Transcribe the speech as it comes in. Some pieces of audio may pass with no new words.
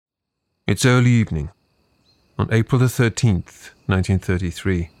It's early evening, on April the 13th,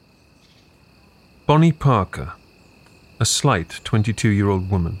 1933. Bonnie Parker, a slight 22-year-old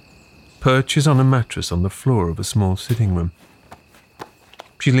woman, perches on a mattress on the floor of a small sitting room.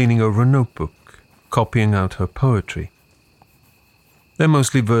 She's leaning over a notebook, copying out her poetry. They're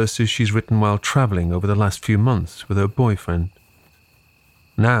mostly verses she's written while traveling over the last few months with her boyfriend.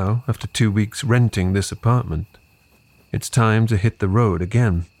 Now, after 2 weeks renting this apartment, it's time to hit the road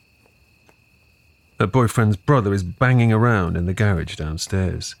again. Her boyfriend's brother is banging around in the garage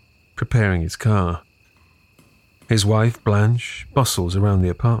downstairs, preparing his car. His wife, Blanche, bustles around the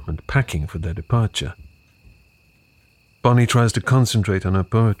apartment, packing for their departure. Bonnie tries to concentrate on her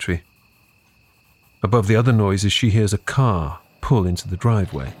poetry. Above the other noises, she hears a car pull into the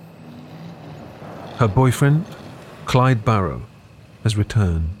driveway. Her boyfriend, Clyde Barrow, has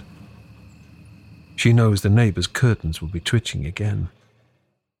returned. She knows the neighbor's curtains will be twitching again.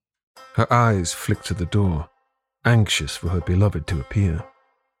 Her eyes flick to the door, anxious for her beloved to appear.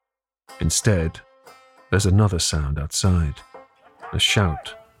 Instead, there's another sound outside. A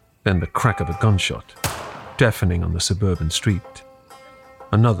shout, then the crack of a gunshot, deafening on the suburban street.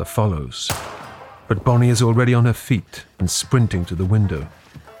 Another follows, but Bonnie is already on her feet and sprinting to the window.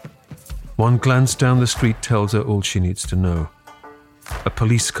 One glance down the street tells her all she needs to know. A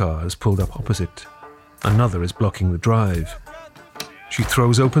police car has pulled up opposite. Another is blocking the drive. She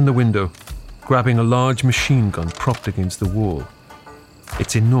throws open the window, grabbing a large machine gun propped against the wall.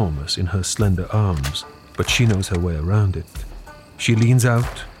 It's enormous in her slender arms, but she knows her way around it. She leans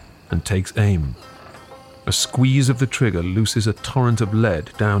out and takes aim. A squeeze of the trigger looses a torrent of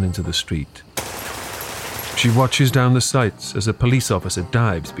lead down into the street. She watches down the sights as a police officer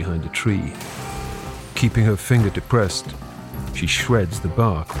dives behind a tree. Keeping her finger depressed, she shreds the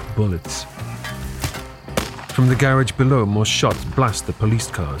bark with bullets. From the garage below, more shots blast the police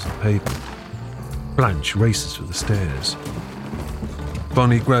cars and pavement. Blanche races for the stairs.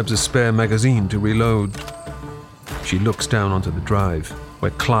 Bonnie grabs a spare magazine to reload. She looks down onto the drive,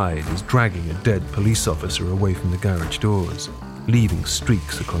 where Clyde is dragging a dead police officer away from the garage doors, leaving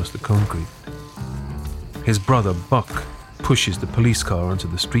streaks across the concrete. His brother, Buck, pushes the police car onto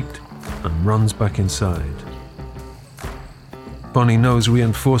the street and runs back inside. Bonnie knows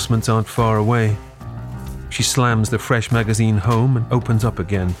reinforcements aren't far away. She slams the fresh magazine home and opens up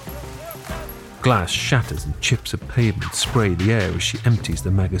again. Glass shatters and chips of pavement spray the air as she empties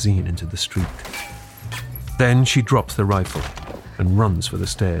the magazine into the street. Then she drops the rifle and runs for the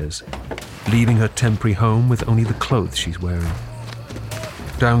stairs, leaving her temporary home with only the clothes she's wearing.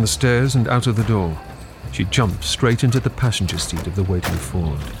 Down the stairs and out of the door, she jumps straight into the passenger seat of the waiting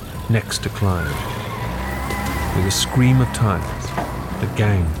Ford, next to Clyde. With a scream of tires, the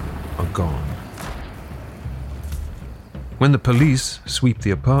gang are gone. When the police sweep the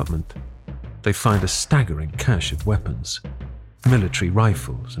apartment, they find a staggering cache of weapons, military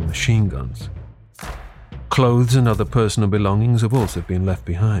rifles and machine guns. Clothes and other personal belongings have also been left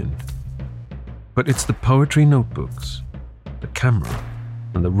behind. But it's the poetry notebooks, the camera,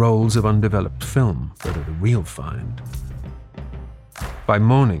 and the rolls of undeveloped film that are the real find. By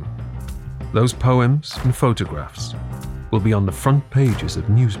morning, those poems and photographs will be on the front pages of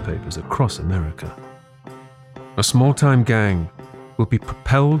newspapers across America. A small-time gang will be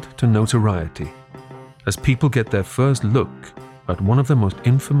propelled to notoriety as people get their first look at one of the most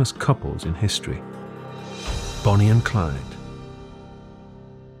infamous couples in history, Bonnie and Clyde.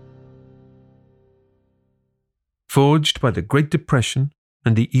 Forged by the Great Depression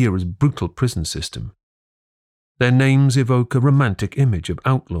and the era's brutal prison system, their names evoke a romantic image of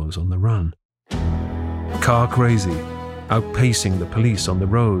outlaws on the run. Car crazy, outpacing the police on the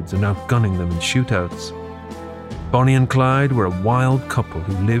roads and outgunning them in shootouts. Bonnie and Clyde were a wild couple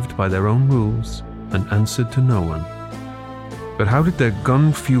who lived by their own rules and answered to no one. But how did their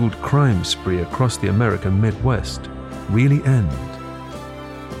gun-fueled crime spree across the American Midwest really end?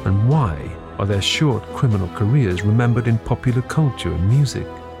 And why are their short criminal careers remembered in popular culture and music,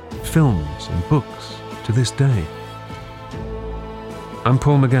 films and books to this day? I'm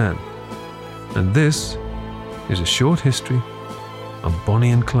Paul McGann, and this is a short history of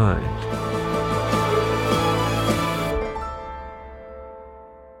Bonnie and Clyde.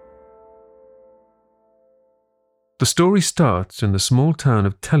 The story starts in the small town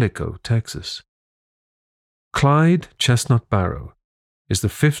of Tellico, Texas. Clyde Chestnut Barrow is the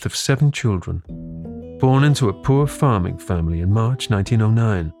fifth of 7 children, born into a poor farming family in March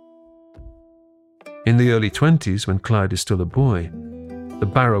 1909. In the early 20s, when Clyde is still a boy, the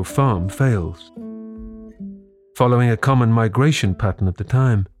Barrow farm fails. Following a common migration pattern at the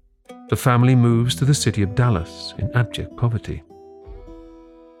time, the family moves to the city of Dallas in abject poverty.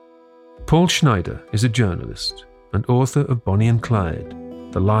 Paul Schneider is a journalist and author of Bonnie and Clyde,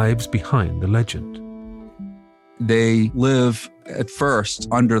 The Lives Behind the Legend. They live at first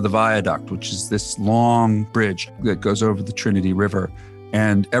under the viaduct, which is this long bridge that goes over the Trinity River,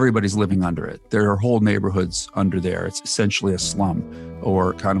 and everybody's living under it. There are whole neighborhoods under there. It's essentially a slum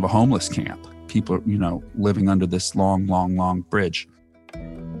or kind of a homeless camp. People, living under this long bridge.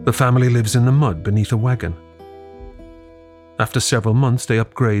 The family lives in the mud beneath a wagon. After several months, they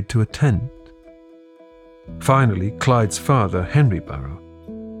upgrade to a tent. Finally, Clyde's father, Henry Barrow,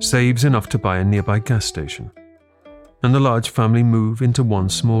 saves enough to buy a nearby gas station, and the large family move into one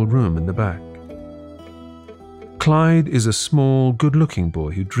small room in the back. Clyde is a small, good-looking boy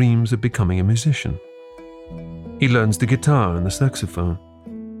who dreams of becoming a musician. He learns the guitar and the saxophone.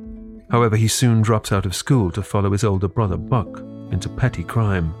 However, he soon drops out of school to follow his older brother, Buck, into petty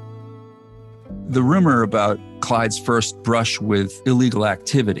crime. The rumor about Clyde's first brush with illegal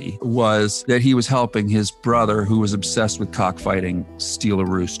activity was that he was helping his brother, who was obsessed with cockfighting, steal a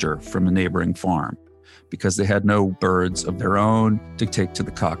rooster from a neighboring farm because they had no birds of their own to take to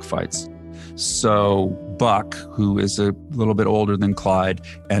the cockfights. So Buck, who is a little bit older than Clyde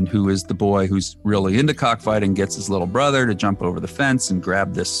and who is the boy who's really into cockfighting, gets his little brother to jump over the fence and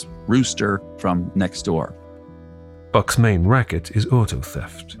grab this rooster from next door. Buck's main racket is auto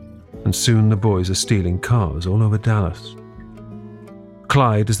theft, and soon the boys are stealing cars all over Dallas.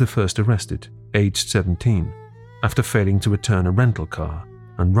 Clyde is the first arrested, aged 17, after failing to return a rental car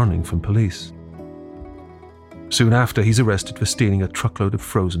and running from police. Soon after, he's arrested for stealing a truckload of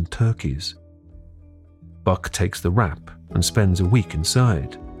frozen turkeys. Buck takes the rap and spends a week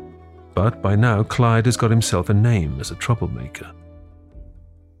inside. But by now, Clyde has got himself a name as a troublemaker.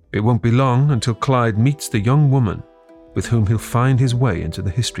 It won't be long until Clyde meets the young woman with whom he'll find his way into the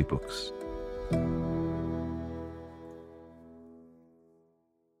history books.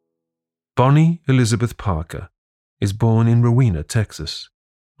 Bonnie Elizabeth Parker is born in Rowena, Texas,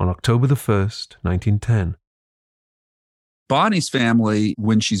 on October the 1st, 1910. Bonnie's family,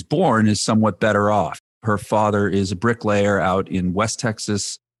 when she's born, is somewhat better off. Her father is a bricklayer out in West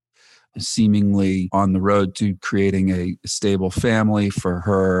Texas, seemingly on the road to creating a stable family for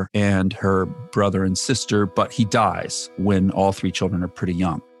her and her brother and sister, but he dies when all three children are pretty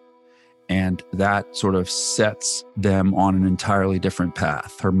young. And that sort of sets them on an entirely different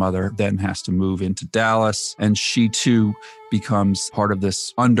path. Her mother then has to move into Dallas, and she too becomes part of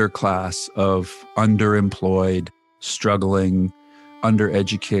this underclass of underemployed, struggling,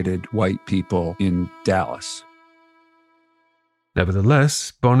 undereducated white people in Dallas.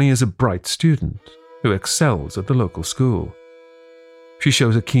 Nevertheless, Bonnie is a bright student who excels at the local school. She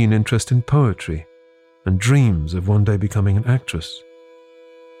shows a keen interest in poetry and dreams of one day becoming an actress.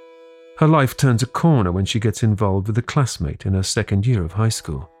 Her life turns a corner when she gets involved with a classmate in her second year of high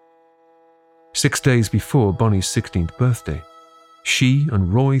school. 6 days before Bonnie's 16th birthday, she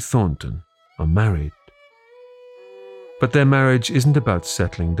and Roy Thornton are married. But their marriage isn't about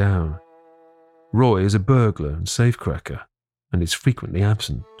settling down. Roy is a burglar and safecracker and is frequently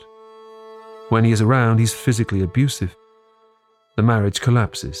absent. When he is around, he's physically abusive. The marriage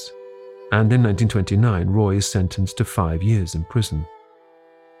collapses, and in 1929, Roy is sentenced to 5 years in prison.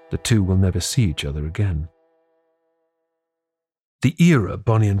 The two will never see each other again. The era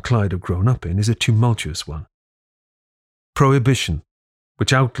Bonnie and Clyde have grown up in is a tumultuous one. Prohibition,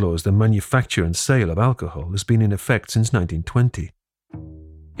 which outlaws the manufacture and sale of alcohol, has been in effect since 1920.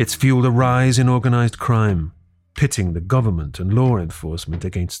 It's fueled a rise in organized crime, pitting the government and law enforcement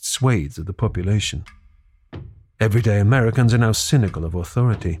against swathes of the population. Everyday Americans are now cynical of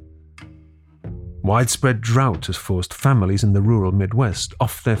authority. Widespread drought has forced families in the rural Midwest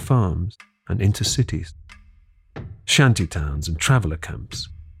off their farms and into cities. Shantytowns and traveler camps,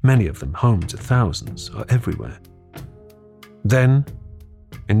 many of them home to thousands, are everywhere. Then,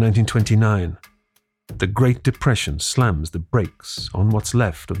 in 1929, the Great Depression slams the brakes on what's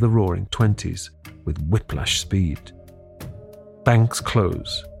left of the Roaring '20s with whiplash speed. Banks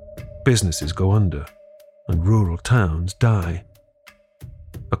close, businesses go under, and rural towns die.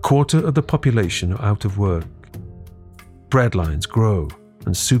 A quarter of the population are out of work. Bread lines grow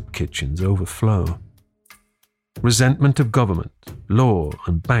and soup kitchens overflow. Resentment of government, law,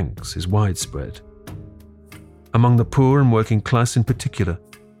 and banks is widespread. Among the poor and working class in particular,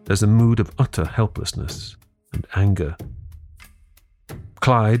 there's a mood of utter helplessness and anger.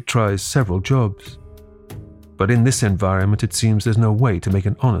 Clyde tries several jobs, but in this environment it seems there's no way to make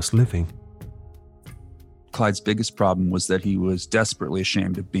an honest living. Clyde's biggest problem was that he was desperately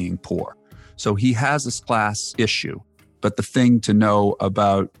ashamed of being poor. So he has this class issue But the thing to know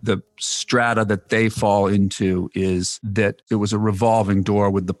about the strata that they fall into is that it was a revolving door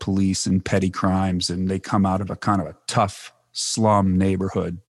with the police and petty crimes, and they come out of a kind of a tough slum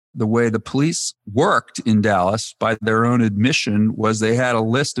neighborhood. The way the police worked in Dallas, by their own admission, was they had a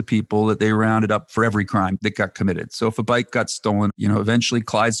list of people that they rounded up for every crime that got committed. So if a bike got stolen, eventually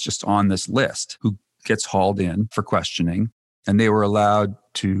Clyde's just on this list who gets hauled in for questioning. And they were allowed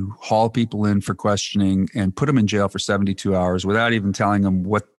to haul people in for questioning and put them in jail for 72 hours without even telling them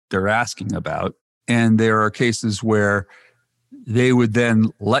what they're asking about. And there are cases where they would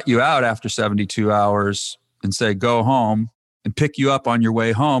then let you out after 72 hours and say, go home, and pick you up on your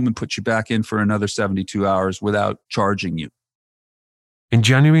way home and put you back in for another 72 hours without charging you. In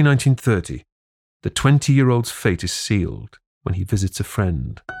January 1930, the 20-year-old's fate is sealed when he visits a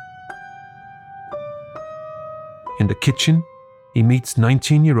friend. In the kitchen, he meets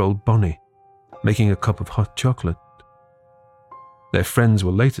 19-year-old Bonnie, making a cup of hot chocolate. Their friends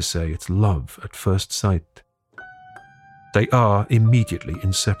will later say it's love at first sight. They are immediately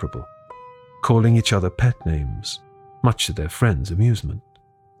inseparable, calling each other pet names, much to their friends' amusement.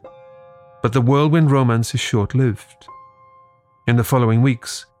 But the whirlwind romance is short-lived. In the following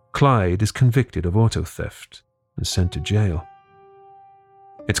weeks, Clyde is convicted of auto theft and sent to jail.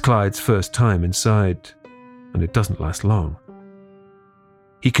 It's Clyde's first time inside, and it doesn't last long.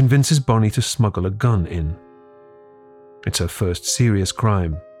 He convinces Bonnie to smuggle a gun in. It's her first serious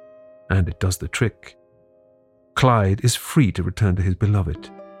crime, and it does the trick. Clyde is free to return to his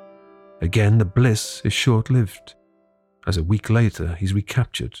beloved. Again, the bliss is short-lived, as a week later he's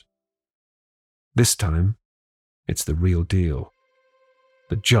recaptured. This time, it's the real deal.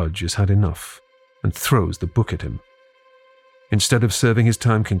 The judge has had enough and throws the book at him. Instead of serving his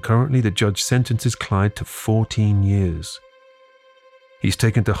time concurrently, the judge sentences Clyde to 14 years. He's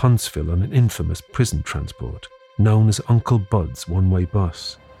taken to Huntsville on an infamous prison transport known as Uncle Bud's one-way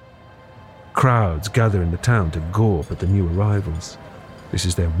bus. Crowds gather in the town to gawp at the new arrivals. This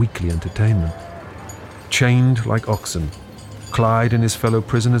is their weekly entertainment. Chained like oxen, Clyde and his fellow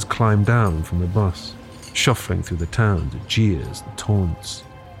prisoners climb down from the bus, shuffling through the town to jeers and taunts.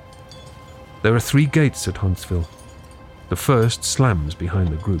 There are 3 gates at Huntsville. The first slams behind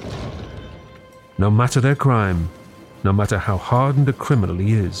the group. No matter their crime, no matter how hardened a criminal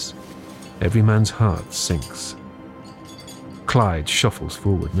he is, every man's heart sinks. Clyde shuffles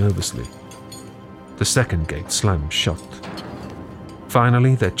forward nervously. The second gate slams shut.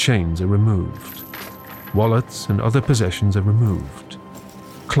 Finally, their chains are removed. Wallets and other possessions are removed.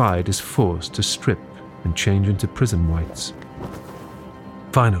 Clyde is forced to strip and change into prison whites.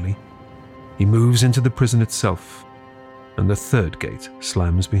 Finally, he moves into the prison itself, and the third gate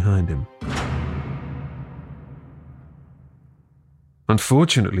slams behind him.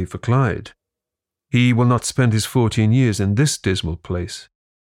 Unfortunately for Clyde, he will not spend his 14 years in this dismal place.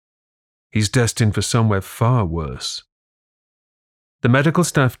 He's destined for somewhere far worse. The medical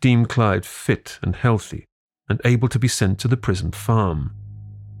staff deem Clyde fit and healthy and able to be sent to the prison farm.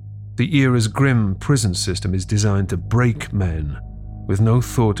 The era's grim prison system is designed to break men with no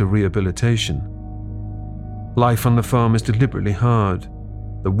thought of rehabilitation. Life on the farm is deliberately hard,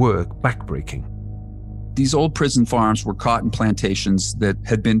 the work backbreaking. These old prison farms were cotton plantations that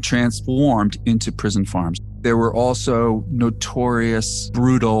had been transformed into prison farms. There were also notorious,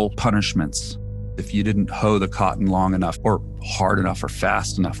 brutal punishments. If you didn't hoe the cotton long enough or hard enough or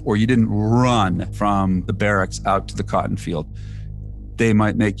fast enough, or you didn't run from the barracks out to the cotton field, they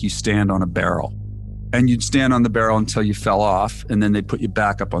might make you stand on a barrel. And you'd stand on the barrel until you fell off, and then they'd put you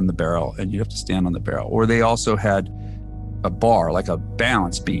back up on the barrel, and you'd have to stand on the barrel. Or they also had a bar, like a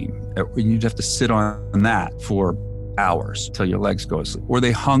balance beam, and you'd have to sit on that for hours until your legs go asleep. Or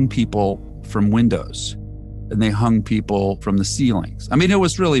they hung people from windows, and they hung people from the ceilings. I mean, it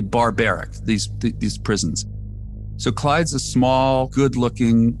was really barbaric, these prisons. So Clyde's a small,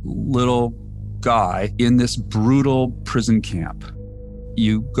 good-looking little guy in this brutal prison camp.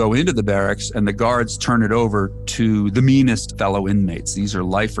 You go into the barracks and the guards turn it over to the meanest fellow inmates. These are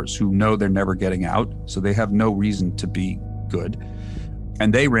lifers who know they're never getting out, so they have no reason to be good.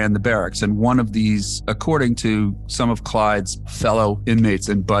 And they ran the barracks. And one of these, according to some of Clyde's fellow inmates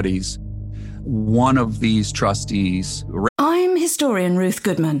and buddies, one of these trustees... I'm historian Ruth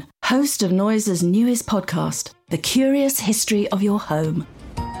Goodman, host of Noise's newest podcast, The Curious History of Your Home.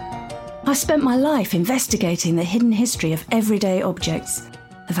 I spent my life investigating the hidden history of everyday objects.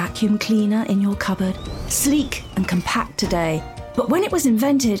 The vacuum cleaner in your cupboard, sleek and compact today. But when it was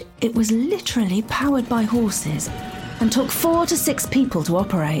invented, it was literally powered by horses and took 4 to 6 people to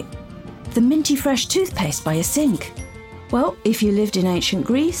operate. The minty fresh toothpaste by your sink. Well, if you lived in ancient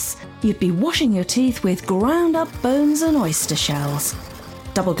Greece, you'd be washing your teeth with ground-up bones and oyster shells.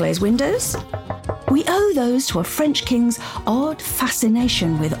 Double-glazed windows? We owe those to a French king's odd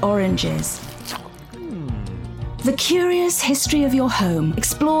fascination with oranges. The Curious History of Your Home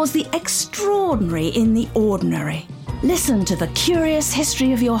explores the extraordinary in the ordinary. Listen to The Curious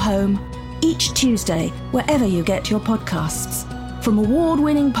History of Your Home each Tuesday, wherever you get your podcasts. From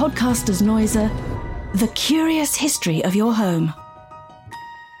award-winning podcasters Noiser, The Curious History of Your Home.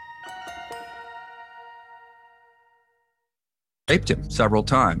 Raped him several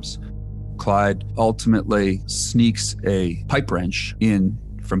times. Clyde ultimately sneaks a pipe wrench in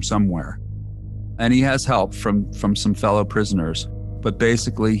from somewhere. And he has help from some fellow prisoners. But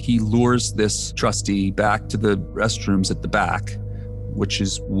basically, he lures this trustee back to the restrooms at the back, which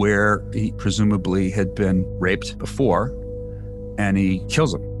is where he presumably had been raped before, and he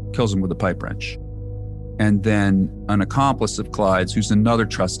kills him with a pipe wrench. And then an accomplice of Clyde's, who's another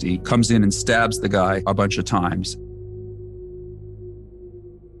trustee, comes in and stabs the guy a bunch of times.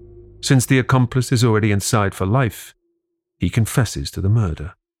 Since the accomplice is already inside for life, he confesses to the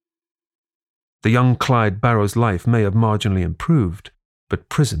murder. The young Clyde Barrow's life may have marginally improved, but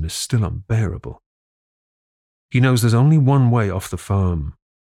prison is still unbearable. He knows there's only one way off the farm.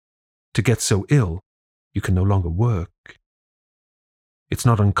 To get so ill, you can no longer work. It's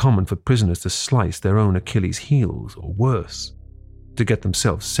not uncommon for prisoners to slice their own Achilles' heels, or worse, to get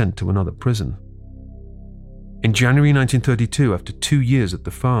themselves sent to another prison. In January 1932, after 2 years at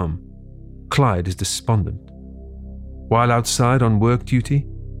the farm, Clyde is despondent. While outside on work duty,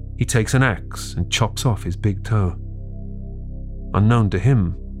 he takes an axe and chops off his big toe. Unknown to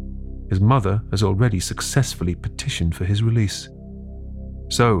him, his mother has already successfully petitioned for his release.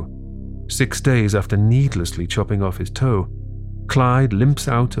 So, 6 days after needlessly chopping off his toe, Clyde limps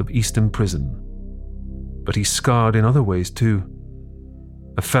out of Easton Prison. But he's scarred in other ways too.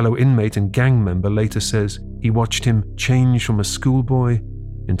 A fellow inmate and gang member later says he watched him change from a schoolboy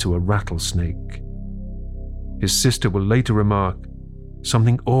into a rattlesnake. His sister will later remark,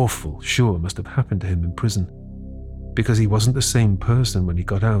 something awful sure must have happened to him in prison, because he wasn't the same person when he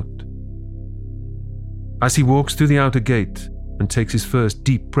got out. As he walks through the outer gate and takes his first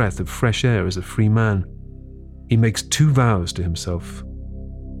deep breath of fresh air as a free man, he makes 2 vows to himself.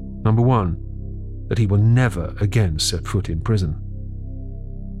 Number 1, that he will never again set foot in prison.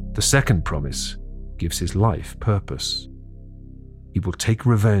 The second promise gives his life purpose. He will take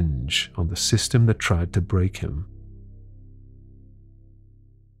revenge on the system that tried to break him.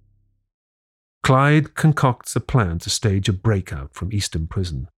 Clyde concocts a plan to stage a breakout from Easton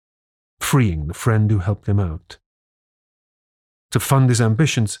Prison, freeing the friend who helped him out. To fund his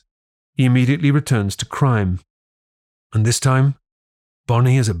ambitions, he immediately returns to crime, and this time,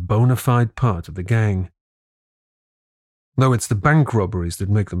 Bonnie is a bona fide part of the gang. Though it's the bank robberies that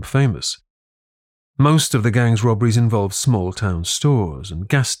make them famous, most of the gang's robberies involve small-town stores and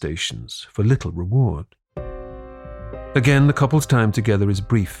gas stations for little reward. Again, the couple's time together is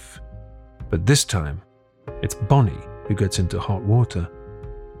brief, but this time, it's Bonnie who gets into hot water.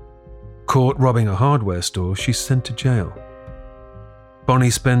 Caught robbing a hardware store, she's sent to jail.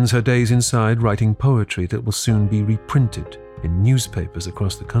 Bonnie spends her days inside writing poetry that will soon be reprinted in newspapers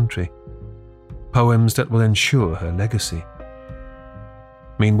across the country. Poems that will ensure her legacy.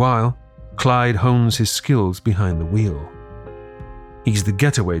 Meanwhile, Clyde hones his skills behind the wheel. He's the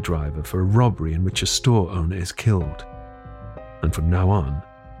getaway driver for a robbery in which a store owner is killed. And from now on,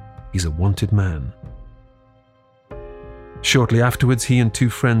 he's a wanted man. Shortly afterwards, he and 2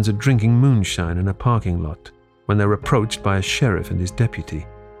 friends are drinking moonshine in a parking lot when they're approached by a sheriff and his deputy.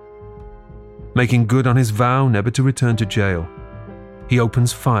 Making good on his vow never to return to jail, he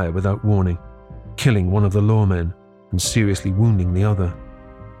opens fire without warning, killing one of the lawmen and seriously wounding the other.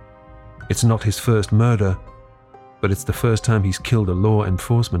 It's not his first murder, but it's the first time he's killed a law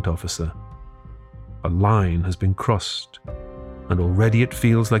enforcement officer. A line has been crossed, and already it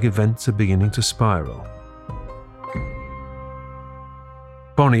feels like events are beginning to spiral.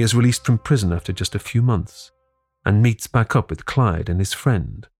 Bonnie is released from prison after just a few months and meets back up with Clyde and his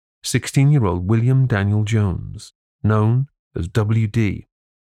friend, 16-year-old William Daniel Jones, known as WD.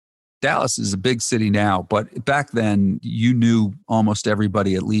 Dallas is a big city now, but back then you knew almost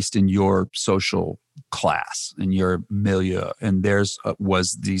everybody, at least in your social class, in your milieu, and theirs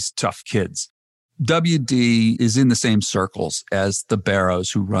was these tough kids. WD is in the same circles as the Barrows,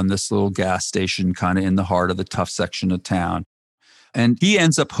 who run this little gas station kind of in the heart of the tough section of town. And he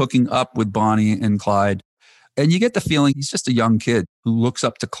ends up hooking up with Bonnie and Clyde. And you get the feeling he's just a young kid who looks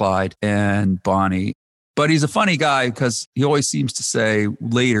up to Clyde and Bonnie. But he's a funny guy because he always seems to say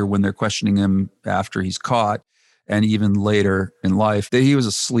later when they're questioning him after he's caught, and even later in life, that he was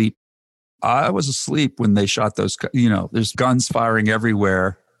asleep. I was asleep when they shot those, there's guns firing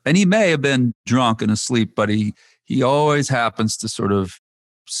everywhere. And he may have been drunk and asleep, but he always happens to sort of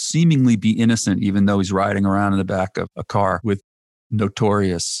seemingly be innocent, even though he's riding around in the back of a car with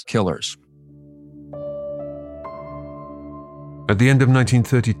notorious killers. At the end of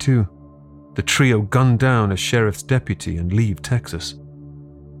 1932, the trio gunned down a sheriff's deputy and leave Texas.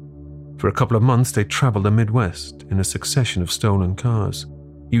 For a couple of months, they traveled the Midwest in a succession of stolen cars,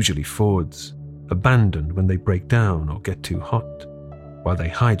 usually Fords, abandoned when they break down or get too hot, while they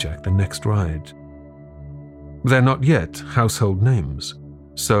hijack the next ride. They're not yet household names,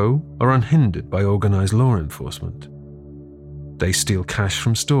 so are unhindered by organized law enforcement. They steal cash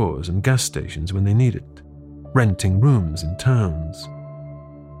from stores and gas stations when they need it, renting rooms in towns.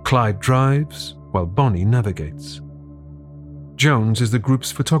 Clyde drives while Bonnie navigates. Jones is the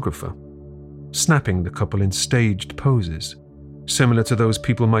group's photographer, snapping the couple in staged poses, similar to those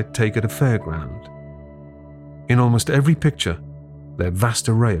people might take at a fairground. In almost every picture, their vast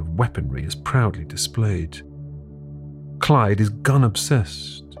array of weaponry is proudly displayed. Clyde is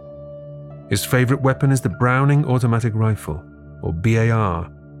gun-obsessed. His favorite weapon is the Browning Automatic Rifle, or BAR,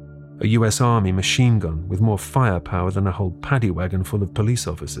 a US Army machine gun with more firepower than a whole paddy wagon full of police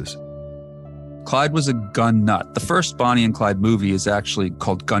officers. Clyde was a gun nut. The first Bonnie and Clyde movie is actually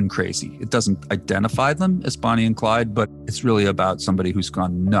called Gun Crazy. It doesn't identify them as Bonnie and Clyde, but it's really about somebody who's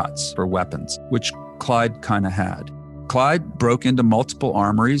gone nuts for weapons, which Clyde kind of had. Clyde broke into multiple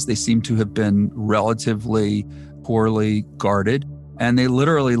armories. They seem to have been relatively poorly guarded, and they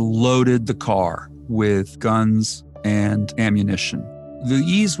literally loaded the car with guns and ammunition. The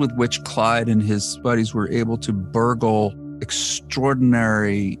ease with which Clyde and his buddies were able to burgle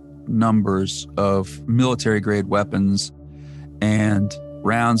extraordinary numbers of military-grade weapons and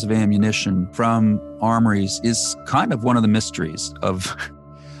rounds of ammunition from armories is kind of one of the mysteries of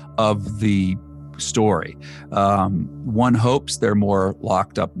the story. One hopes they're more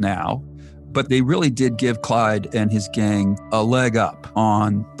locked up now, but they really did give Clyde and his gang a leg up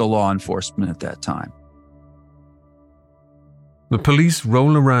on the law enforcement at that time. The police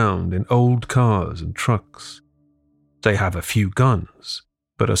roll around in old cars and trucks. They have a few guns,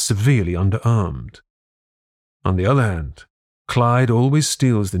 but are severely underarmed. On the other hand, Clyde always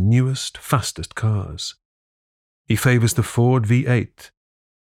steals the newest, fastest cars. He favors the Ford V8.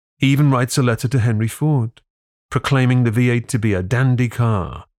 He even writes a letter to Henry Ford, proclaiming the V8 to be a dandy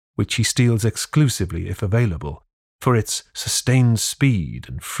car, which he steals exclusively if available, for its sustained speed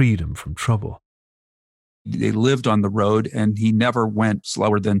and freedom from trouble. They lived on the road, and he never went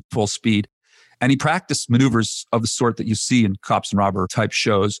slower than full speed. And he practiced maneuvers of the sort that you see in cops and robber type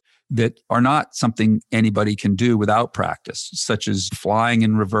shows that are not something anybody can do without practice, such as flying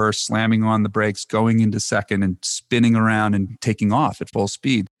in reverse, slamming on the brakes, going into second, and spinning around and taking off at full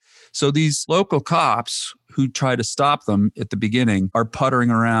speed. So these local cops who try to stop them at the beginning are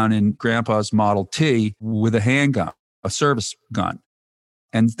puttering around in Grandpa's Model T with a handgun, a service gun,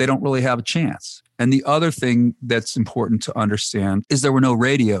 and they don't really have a chance. And the other thing that's important to understand is there were no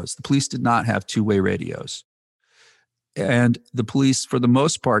radios. The police did not have two-way radios. And the police, for the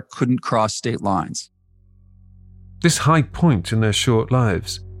most part, couldn't cross state lines. This high point in their short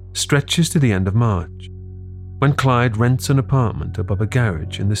lives stretches to the end of March, when Clyde rents an apartment above a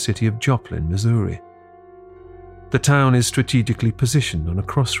garage in the city of Joplin, Missouri. The town is strategically positioned on a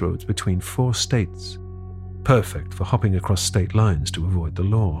crossroads between 4 states, perfect for hopping across state lines to avoid the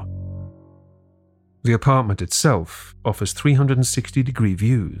law. The apartment itself offers 360-degree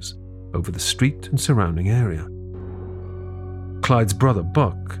views over the street and surrounding area. Clyde's brother,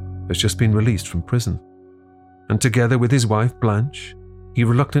 Buck, has just been released from prison, and together with his wife, Blanche, he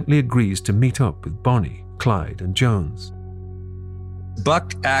reluctantly agrees to meet up with Bonnie, Clyde, and Jones.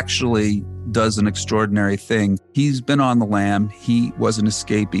 Buck actually does an extraordinary thing. He's been on the lam. He was an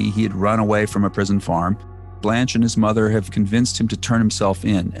escapee. He had run away from a prison farm. Blanche and his mother have convinced him to turn himself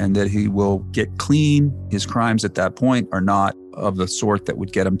in and that he will get clean. His crimes at that point are not of the sort that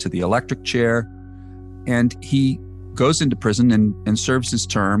would get him to the electric chair. And he goes into prison and serves his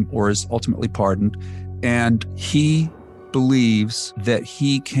term, or is ultimately pardoned. And he believes that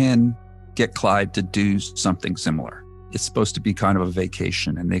he can get Clyde to do something similar. It's supposed to be kind of a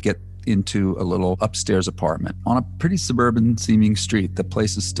vacation, and they get into a little upstairs apartment on a pretty suburban-seeming street. The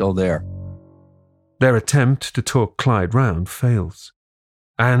place is still there. Their attempt to talk Clyde round fails,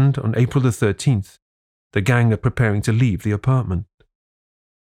 and on April the 13th, the gang are preparing to leave the apartment.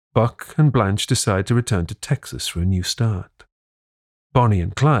 Buck and Blanche decide to return to Texas for a new start. Bonnie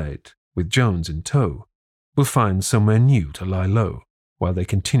and Clyde, with Jones in tow, will find somewhere new to lie low while they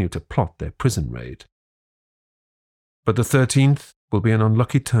continue to plot their prison raid. But the 13th will be an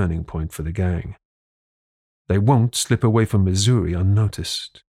unlucky turning point for the gang. They won't slip away from Missouri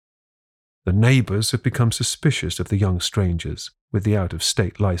unnoticed. The neighbors have become suspicious of the young strangers with the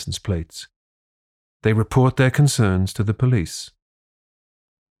out-of-state license plates. They report their concerns to the police.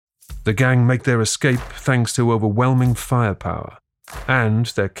 The gang make their escape thanks to overwhelming firepower and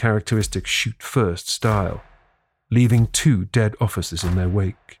their characteristic shoot-first style, leaving 2 dead officers in their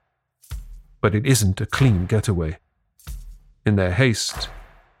wake. But it isn't a clean getaway. In their haste,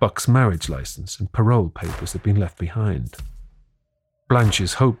 Buck's marriage license and parole papers have been left behind.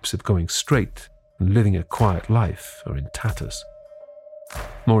 Blanche's hopes of going straight and living a quiet life are in tatters.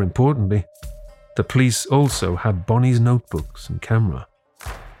 More importantly, the police also have Bonnie's notebooks and camera.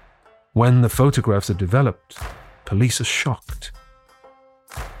 When the photographs are developed, police are shocked.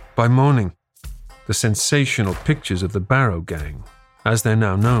 By morning, the sensational pictures of the Barrow Gang, as they're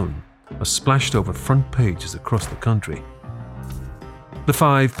now known, are splashed over front pages across the country. The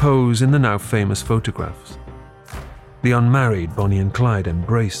 5 pose in the now famous photographs. The unmarried Bonnie and Clyde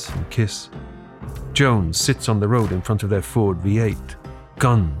embrace and kiss. Jones sits on the road in front of their Ford V8,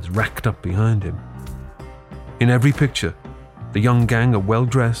 guns racked up behind him. In every picture, the young gang are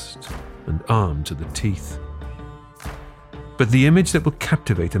well-dressed and armed to the teeth. But the image that will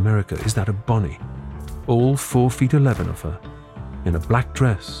captivate America is that of Bonnie, all 4'11" of her, in a black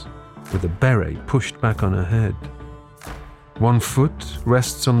dress with a beret pushed back on her head. One foot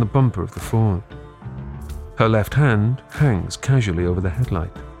rests on the bumper of the Ford. Her left hand hangs casually over the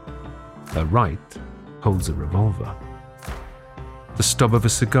headlight. Her right holds a revolver. The stub of a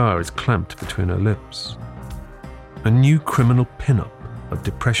cigar is clamped between her lips. A new criminal pin-up of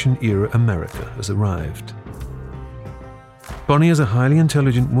Depression-era America has arrived. Bonnie is a highly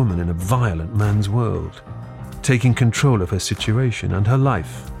intelligent woman in a violent man's world, taking control of her situation and her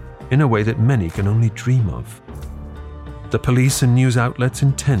life in a way that many can only dream of. The police and news outlets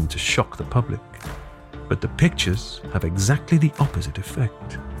intend to shock the public, but the pictures have exactly the opposite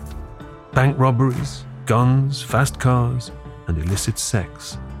effect. Bank robberies, guns, fast cars, and illicit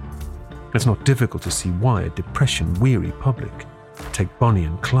sex. It's not difficult to see why a depression-weary public take Bonnie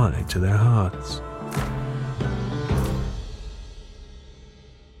and Clyde to their hearts.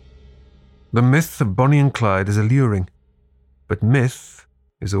 The myth of Bonnie and Clyde is alluring, but myth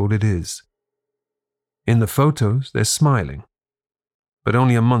is all it is. In the photos, they're smiling, but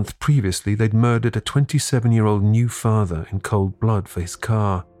only a month previously they'd murdered a 27-year-old new father in cold blood for his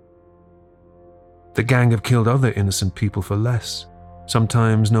car. The gang have killed other innocent people for less,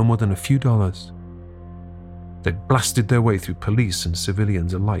 sometimes no more than a few dollars. They've blasted their way through police and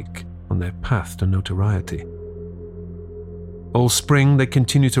civilians alike on their path to notoriety. All spring, they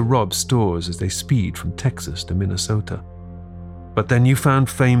continue to rob stores as they speed from Texas to Minnesota. But their newfound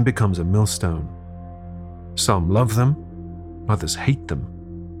fame becomes a millstone. Some love them, others hate them.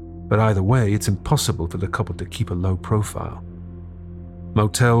 But either way, it's impossible for the couple to keep a low profile.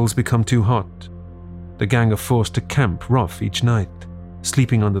 Motels become too hot. The gang are forced to camp rough each night,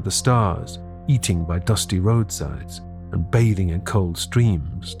 sleeping under the stars, eating by dusty roadsides, and bathing in cold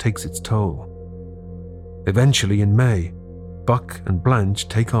streams takes its toll. Eventually, in May, Buck and Blanche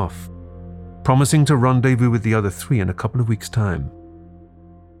take off, promising to rendezvous with the other 3 in a couple of weeks' time.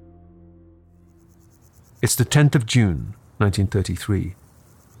 It's the 10th of June, 1933,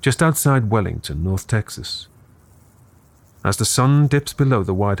 just outside Wellington, North Texas. As the sun dips below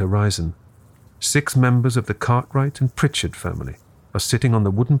the wide horizon, 6 members of the Cartwright and Pritchard family are sitting on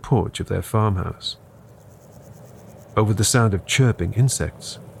the wooden porch of their farmhouse. Over the sound of chirping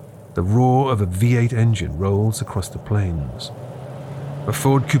insects, the roar of a V8 engine rolls across the plains. A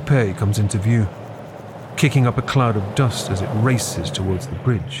Ford coupe comes into view, kicking up a cloud of dust as it races towards the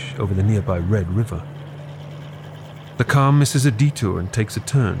bridge over the nearby Red River. The car misses a detour and takes a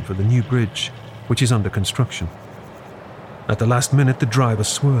turn for the new bridge, which is under construction. At the last minute, the driver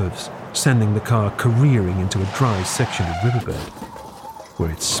swerves, sending the car careering into a dry section of riverbed,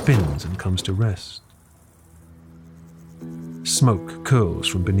 where it spins and comes to rest. Smoke curls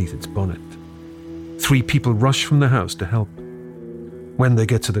from beneath its bonnet. 3 people rush from the house to help. When they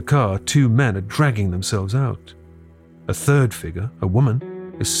get to the car, 2 men are dragging themselves out. A third figure, a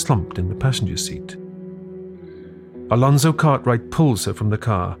woman, is slumped in the passenger seat. Alonzo Cartwright pulls her from the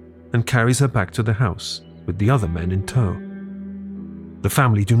car and carries her back to the house with the other men in tow. The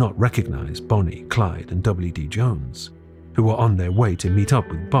family do not recognize Bonnie, Clyde, and W.D. Jones, who are on their way to meet up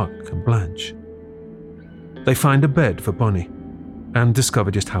with Buck and Blanche. They find a bed for Bonnie and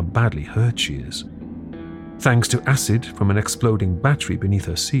discover just how badly hurt she is. Thanks to acid from an exploding battery beneath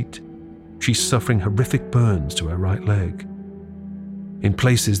her seat, she's suffering horrific burns to her right leg. In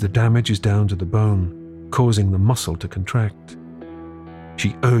places, the damage is down to the bone, causing the muscle to contract.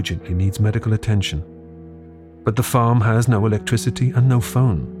 She urgently needs medical attention, but the farm has no electricity and no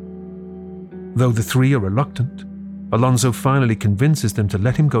phone. Though the three are reluctant, Alonzo finally convinces them to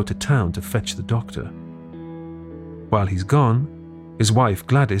let him go to town to fetch the doctor. While he's gone, his wife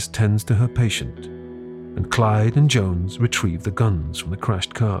Gladys tends to her patient, and Clyde and Jones retrieve the guns from the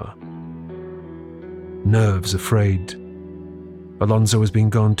crashed car. Nerves afraid. Alonzo has been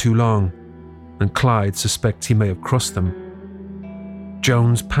gone too long, and Clyde suspects he may have crossed them.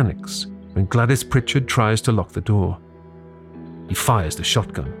 Jones panics when Gladys Pritchard tries to lock the door. He fires the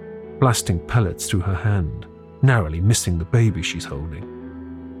shotgun, blasting pellets through her hand, narrowly missing the baby she's holding.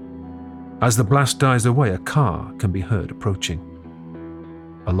 As the blast dies away, a car can be heard approaching.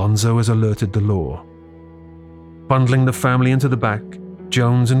 Alonzo has alerted the law. Bundling the family into the back,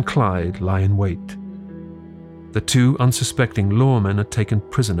 Jones and Clyde lie in wait. The two unsuspecting lawmen are taken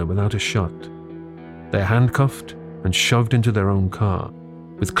prisoner without a shot. They're handcuffed and shoved into their own car,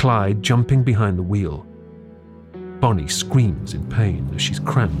 with Clyde jumping behind the wheel. Bonnie screams in pain as she's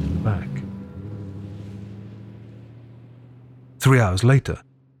crammed in the back. 3 hours later,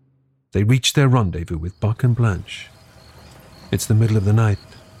 they reach their rendezvous with Buck and Blanche. It's the middle of the night,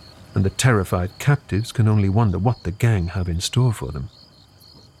 and the terrified captives can only wonder what the gang have in store for them.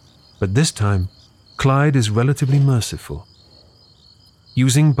 But this time, Clyde is relatively merciful.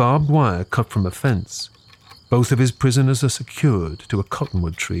 Using barbed wire cut from a fence, both of his prisoners are secured to a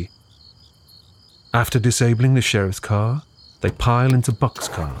cottonwood tree. After disabling the sheriff's car, they pile into Buck's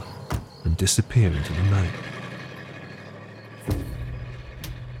car and disappear into the night.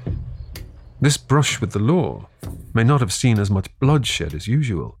 This brush with the law may not have seen as much bloodshed as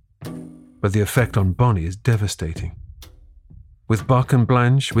usual, but the effect on Bonnie is devastating. With Buck and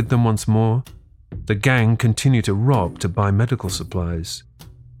Blanche with them once more, the gang continue to rob to buy medical supplies.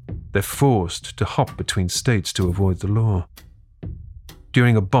 They're forced to hop between states to avoid the law.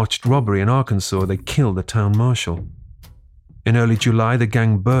 During a botched robbery in Arkansas, they kill the town marshal. In early July, the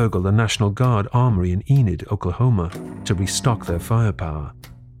gang burgle the National Guard armory in Enid, Oklahoma, to restock their firepower.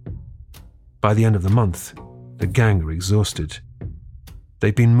 By the end of the month, the gang are exhausted.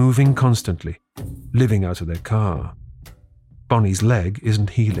 They've been moving constantly, living out of their car. Bonnie's leg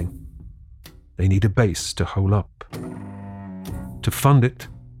isn't healing. They need a base to hole up. To fund it,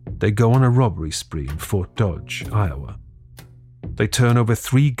 they go on a robbery spree in Fort Dodge, Iowa. They turn over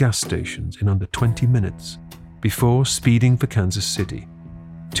 3 gas stations in under 20 minutes before speeding for Kansas City,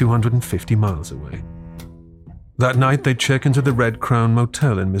 250 miles away. That night, they check into the Red Crown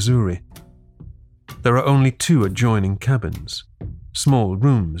Motel in Missouri. There are only 2 adjoining cabins, small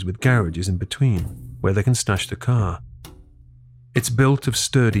rooms with garages in between, where they can stash the car. It's built of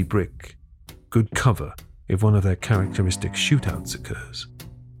sturdy brick, good cover if one of their characteristic shootouts occurs.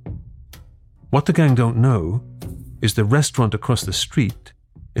 What the gang don't know is the restaurant across the street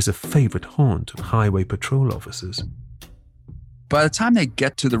is a favorite haunt of highway patrol officers. By the time they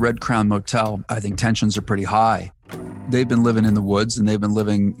get to the Red Crown Motel, I think tensions are pretty high. They've been living in the woods and they've been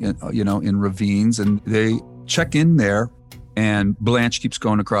living in ravines, and they check in there, and Blanche keeps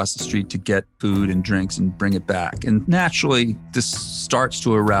going across the street to get food and drinks and bring it back. And naturally, this starts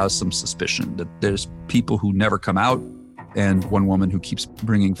to arouse some suspicion that there's people who never come out and one woman who keeps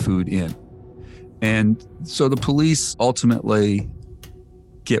bringing food in. And so the police ultimately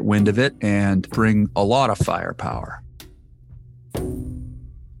get wind of it and bring a lot of firepower.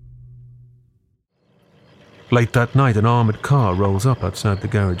 Late that night, an armored car rolls up outside the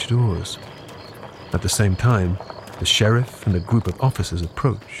garage doors. At the same time, the sheriff and a group of officers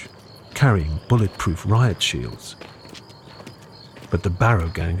approach, carrying bulletproof riot shields. But the Barrow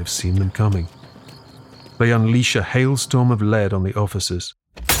gang have seen them coming. They unleash a hailstorm of lead on the officers.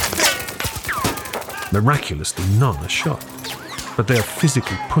 Miraculously, none are shot, but they are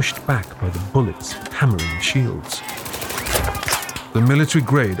physically pushed back by the bullets hammering the shields. The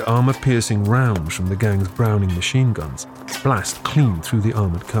military-grade armor-piercing rounds from the gang's Browning machine guns blast clean through the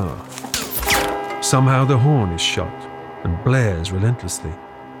armored car. Somehow the horn is shot and blares relentlessly.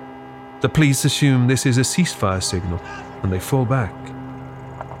 The police assume this is a ceasefire signal, and they fall back.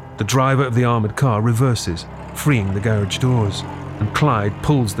 The driver of the armored car reverses, freeing the garage doors, and Clyde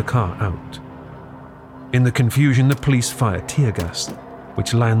pulls the car out. In the confusion, the police fire tear gas,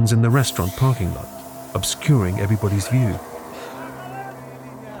 which lands in the restaurant parking lot, obscuring everybody's view.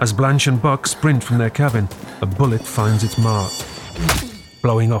 As Blanche and Buck sprint from their cabin, a bullet finds its mark,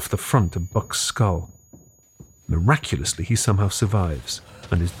 blowing off the front of Buck's skull. Miraculously, he somehow survives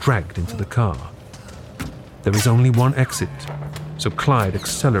and is dragged into the car. There is only one exit, so Clyde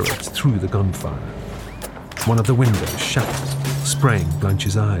accelerates through the gunfire. One of the windows shatters, spraying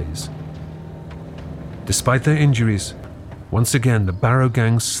Blanche's eyes. Despite their injuries, once again the Barrow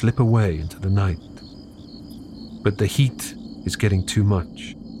gang slip away into the night. But the heat is getting too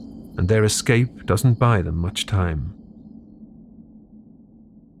much, and their escape doesn't buy them much time.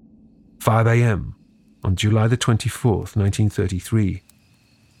 5 a.m. on July the 24th, 1933.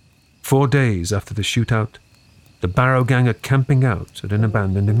 4 days after the shootout, the Barrow gang are camping out at an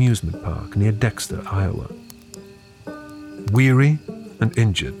abandoned amusement park near Dexter, Iowa. Weary and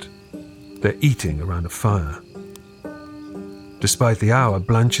injured, they're eating around a fire. Despite the hour,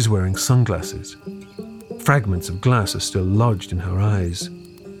 Blanche is wearing sunglasses. Fragments of glass are still lodged in her eyes.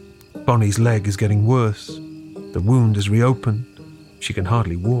 Bonnie's leg is getting worse. The wound is reopened. She can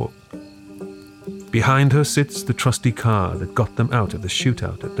hardly walk. Behind her sits the trusty car that got them out of the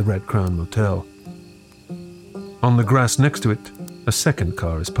shootout at the Red Crown Motel. On the grass next to it, a second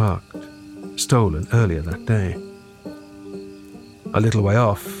car is parked, stolen earlier that day. A little way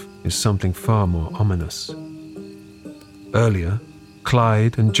off is something far more ominous. Earlier,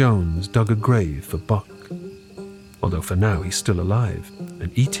 Clyde and Jones dug a grave for Buck, although for now he's still alive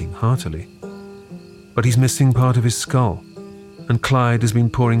and eating heartily. But he's missing part of his skull, and Clyde has been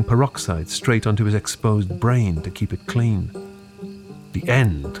pouring peroxide straight onto his exposed brain to keep it clean. The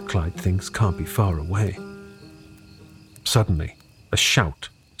end, Clyde thinks, can't be far away. Suddenly, a shout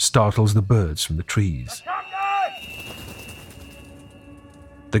startles the birds from the trees.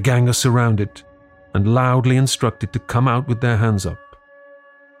 The gang are surrounded and loudly instructed to come out with their hands up.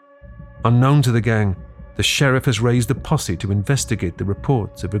 Unknown to the gang, the sheriff has raised a posse to investigate the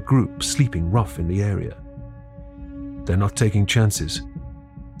reports of a group sleeping rough in the area. They're not taking chances.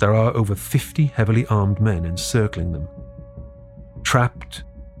 There are over 50 heavily armed men encircling them. Trapped,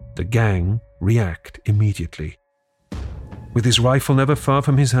 the gang react immediately. With his rifle never far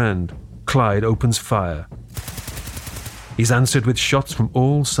from his hand, Clyde opens fire. He's answered with shots from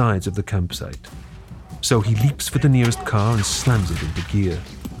all sides of the campsite. So he leaps for the nearest car and slams it into gear.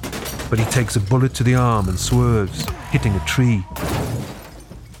 But he takes a bullet to the arm and swerves, hitting a tree.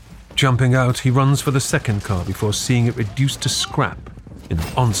 Jumping out, he runs for the second car before seeing it reduced to scrap in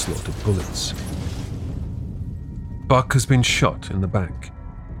an onslaught of bullets. Buck has been shot in the back.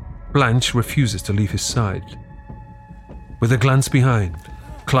 Blanche refuses to leave his side. With a glance behind,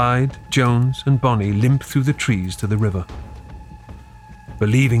 Clyde, Jones, and Bonnie limp through the trees to the river.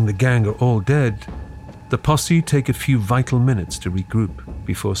 Believing the gang are all dead, the posse take a few vital minutes to regroup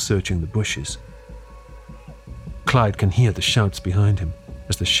before searching the bushes. Clyde can hear the shouts behind him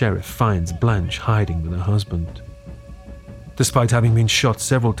as the sheriff finds Blanche hiding with her husband. Despite having been shot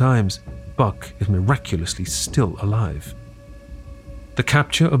several times, Buck is miraculously still alive. The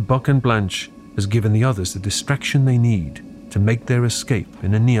capture of Buck and Blanche has given the others the distraction they need to make their escape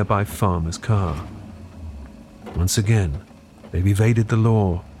in a nearby farmer's car. Once again, they've evaded the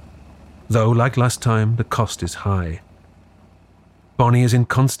law, though, like last time, the cost is high. Bonnie is in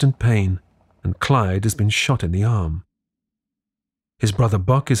constant pain, and Clyde has been shot in the arm. His brother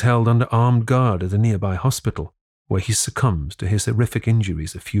Buck is held under armed guard at a nearby hospital, where he succumbs to his horrific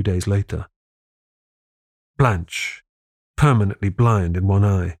injuries a few days later. Blanche, permanently blind in one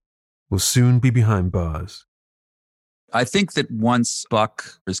eye, will soon be behind bars. I think that once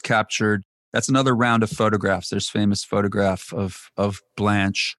Buck is captured, that's another round of photographs. There's famous photograph of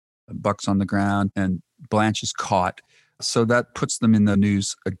Blanche. Buck's on the ground and Blanche is caught. So that puts them in the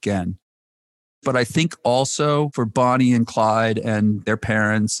news again. But I think also for Bonnie and Clyde and their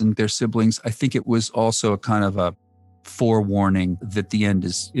parents and their siblings, I think it was also a kind of a forewarning that the end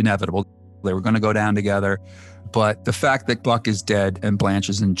is inevitable. They were going to go down together. But the fact that Buck is dead and Blanche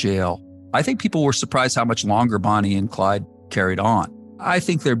is in jail, I think people were surprised how much longer Bonnie and Clyde carried on. I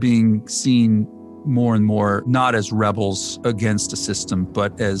think they're being seen more and more not as rebels against a system,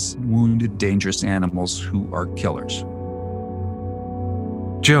 but as wounded, dangerous animals who are killers.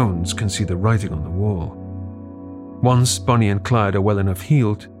 Jones can see the writing on the wall. Once Bonnie and Clyde are well enough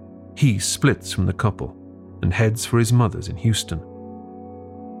healed, he splits from the couple and heads for his mother's in Houston.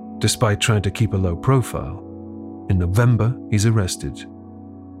 Despite trying to keep a low profile, in November he's arrested.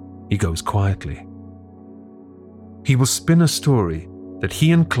 He goes quietly. He will spin a story that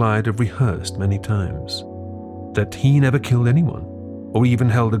he and Clyde have rehearsed many times, that he never killed anyone or even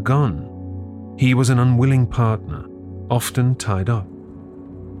held a gun. He was an unwilling partner, often tied up.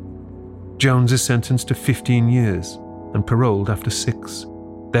 Jones is sentenced to 15 years and paroled after 6,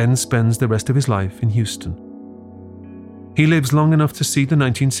 then spends the rest of his life in Houston. He lives long enough to see the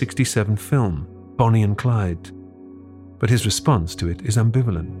 1967 film, Bonnie and Clyde, but his response to it is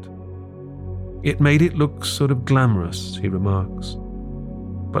ambivalent. It made it look sort of glamorous, he remarks.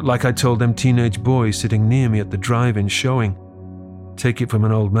 But like I told them teenage boys sitting near me at the drive-in showing, take it from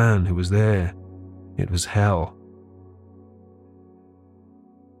an old man who was there. it was hell.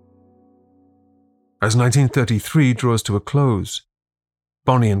 As 1933 draws to a close,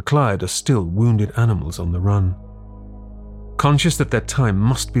 Bonnie and Clyde are still wounded animals on the run. Conscious that their time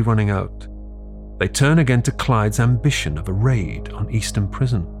must be running out, they turn again to Clyde's ambition of a raid on Eastham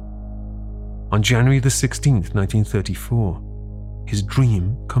Prison. On January the 16th, 1934, his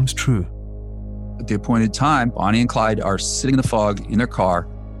dream comes true. At the appointed time, Bonnie and Clyde are sitting in the fog in their car,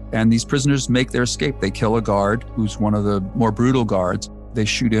 and these prisoners make their escape. They kill a guard who's one of the more brutal guards. They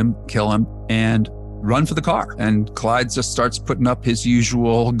shoot him, kill him, and run for the car. And Clyde just starts putting up his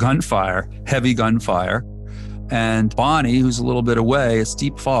usual gunfire, heavy gunfire. And Bonnie, who's a little bit away, a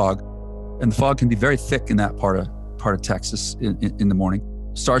steep fog, and the fog can be very thick in that part of Texas in the morning,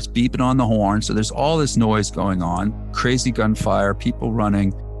 starts beeping on the horn. So there's all this noise going on, crazy gunfire, people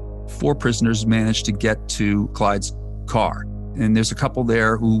running. 4 prisoners managed to get to Clyde's car. And there's a couple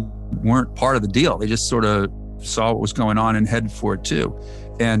there who weren't part of the deal. They just sort of saw what was going on and headed for it too.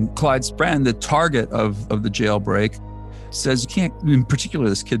 And Clyde's friend, the target of the jailbreak, says, you can't, in particular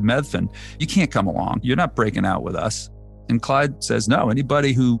this kid Methvin, you can't come along. You're not breaking out with us. And Clyde says, no,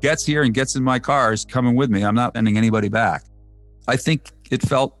 anybody who gets here and gets in my car is coming with me. I'm not sending anybody back. I think it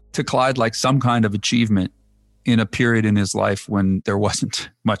felt to Clyde like some kind of achievement in a period in his life when there wasn't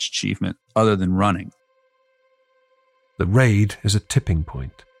much achievement other than running. The raid is a tipping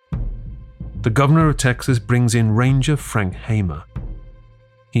point. The governor of Texas brings in Ranger Frank Hamer.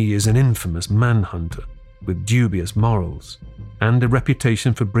 He is an infamous manhunter with dubious morals and a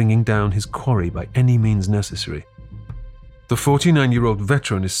reputation for bringing down his quarry by any means necessary. The 49-year-old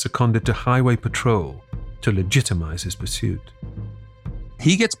veteran is seconded to highway patrol to legitimize his pursuit.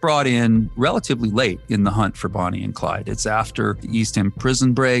 He gets brought in relatively late in the hunt for Bonnie and Clyde. It's after the Eastham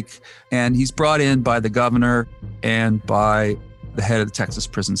prison break, and he's brought in by the governor and by the head of the Texas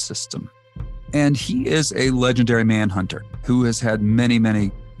prison system. And he is a legendary manhunter who has had many,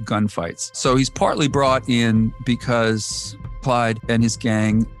 many gunfights. So he's partly brought in because Clyde and his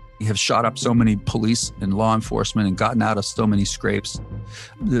gang have shot up so many police and law enforcement and gotten out of so many scrapes.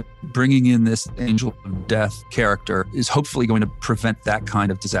 Bringing in this angel of death character is hopefully going to prevent that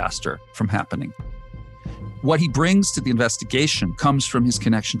kind of disaster from happening. What he brings to the investigation comes from his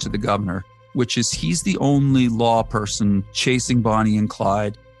connection to the governor, which is he's the only law person chasing Bonnie and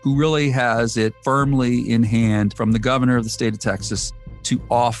Clyde who really has it firmly in hand from the governor of the state of Texas to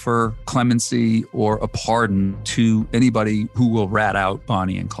offer clemency or a pardon to anybody who will rat out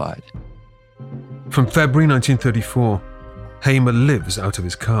Bonnie and Clyde. From February 1934, Hamer lives out of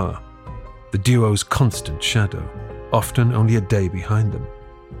his car, the duo's constant shadow, often only a day behind them.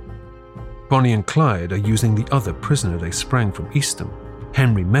 Bonnie and Clyde are using the other prisoner they sprang from Eastham,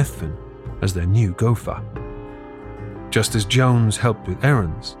 Henry Methvin, as their new gopher. Just as Jones helped with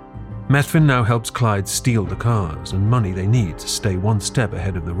errands, Methvin now helps Clyde steal the cars and money they need to stay one step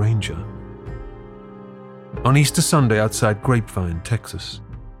ahead of the Ranger. On Easter Sunday outside Grapevine, Texas,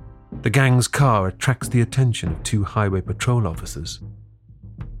 the gang's car attracts the attention of 2 highway patrol officers.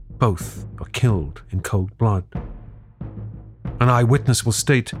 Both are killed in cold blood. An eyewitness will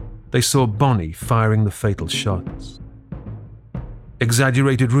state they saw Bonnie firing the fatal shots.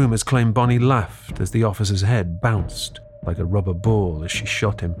 Exaggerated rumors claim Bonnie laughed as the officer's head bounced like a rubber ball as she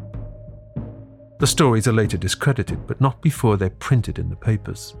shot him. The stories are later discredited, but not before they're printed in the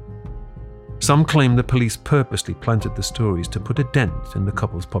papers. Some claim the police purposely planted the stories to put a dent in the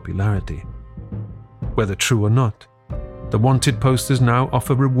couple's popularity. Whether true or not, the wanted posters now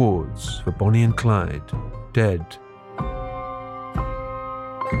offer rewards for Bonnie and Clyde, dead.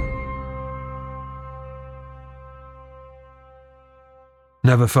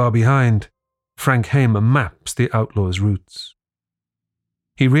 Never far behind, Frank Hamer maps the outlaws' routes.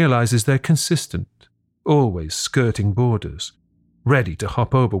 He realizes they're consistent, always skirting borders, ready to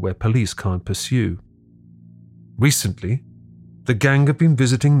hop over where police can't pursue. Recently, the gang have been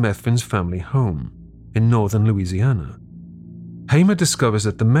visiting Methvin's family home in northern Louisiana. Hamer discovers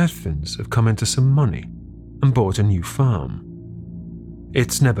that the Methvins have come into some money and bought a new farm.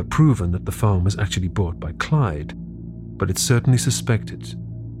 It's never proven that the farm was actually bought by Clyde, but it's certainly suspected.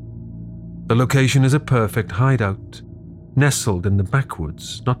 The location is a perfect hideout, nestled in the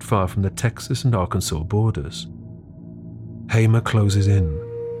backwoods not far from the Texas and Arkansas borders. Hamer closes in.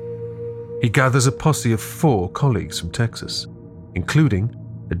 He gathers a posse of 4 colleagues from Texas, including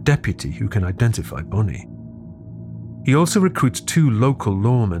a deputy who can identify Bonnie. He also recruits 2 local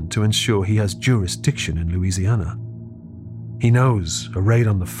lawmen to ensure he has jurisdiction in Louisiana. He knows a raid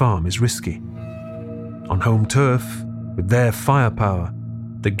on the farm is risky. On home turf, with their firepower,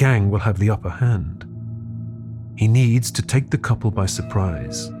 the gang will have the upper hand. He needs to take the couple by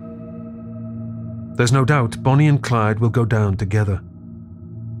surprise. There's no doubt Bonnie and Clyde will go down together.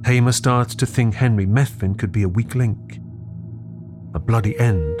 Hamer starts to think Henry Methvin could be a weak link. A bloody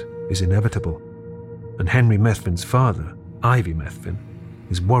end is inevitable, and Henry Methvin's father, Ivy Methvin,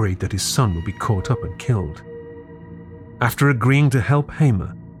 is worried that his son will be caught up and killed. After agreeing to help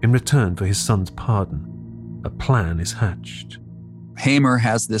Hamer in return for his son's pardon, a plan is hatched. Hamer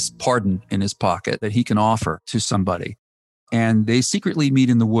has this pardon in his pocket that he can offer to somebody, and they secretly meet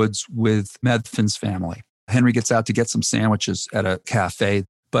in the woods with Methvin's family. Henry gets out to get some sandwiches at a cafe,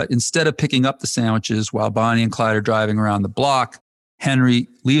 but instead of picking up the sandwiches while Bonnie and Clyde are driving around the block, Henry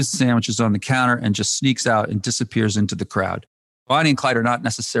leaves the sandwiches on the counter and just sneaks out and disappears into the crowd. Bonnie and Clyde are not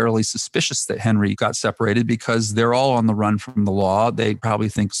necessarily suspicious that Henry got separated because they're all on the run from the law. They probably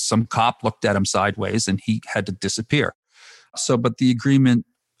think some cop looked at him sideways and he had to disappear. But the agreement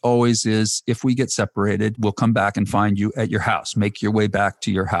always is, if we get separated, we'll come back and find you at your house. Make your way back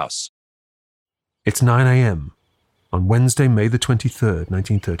to your house. It's 9 a.m. on Wednesday, May the 23rd,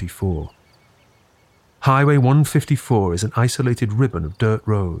 1934. Highway 154 is an isolated ribbon of dirt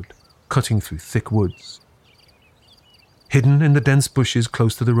road, cutting through thick woods. Hidden in the dense bushes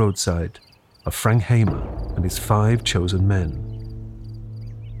close to the roadside are Frank Hamer and his 5 chosen men.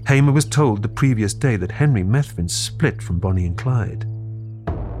 Hamer was told the previous day that Henry Methvin split from Bonnie and Clyde.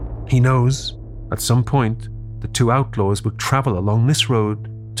 He knows, at some point, the 2 outlaws will travel along this road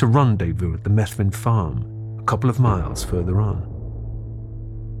to rendezvous at the Methvin farm, a couple of miles further on.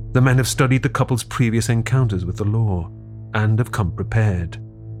 The men have studied the couple's previous encounters with the law and have come prepared.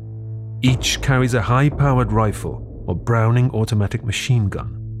 Each carries a high-powered rifle or Browning automatic machine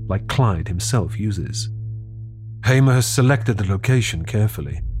gun, like Clyde himself uses. Hamer has selected the location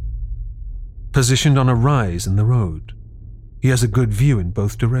carefully. Positioned on a rise in the road, he has a good view in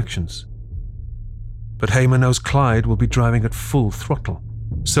both directions. But Hamer knows Clyde will be driving at full throttle,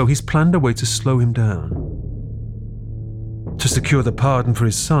 so he's planned a way to slow him down. To secure the pardon for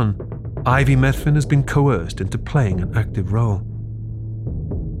his son, Ivy Methvin has been coerced into playing an active role.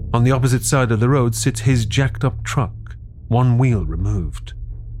 On the opposite side of the road sits his jacked-up truck, one wheel removed.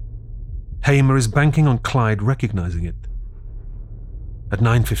 Hamer is banking on Clyde recognizing it. At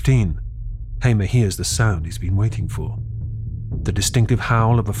 9:15, Hamer hears the sound he's been waiting for. The distinctive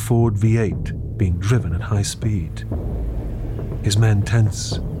howl of a Ford V8 being driven at high speed. His men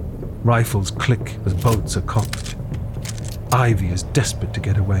tense. Rifles click as bolts are cocked. Ivy is desperate to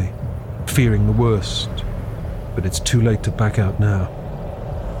get away, fearing the worst, but it's too late to back out now.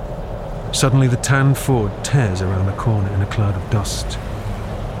 Suddenly the tan Ford tears around a corner in a cloud of dust.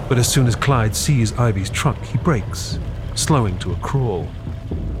 But as soon as Clyde sees Ivy's truck, he brakes, slowing to a crawl.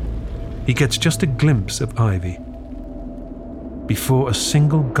 He gets just a glimpse of Ivy before a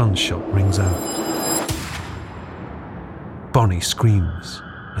single gunshot rings out. Bonnie screams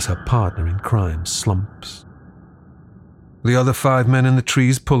as her partner in crime slumps. The other 5 men in the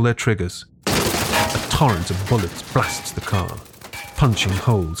trees pull their triggers. A torrent of bullets blasts the car, punching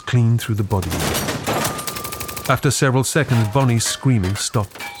holes clean through the bodywork. After several seconds, Bonnie's screaming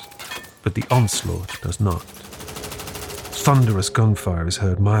stops, but the onslaught does not. Thunderous gunfire is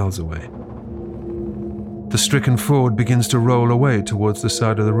heard miles away. The stricken Ford begins to roll away towards the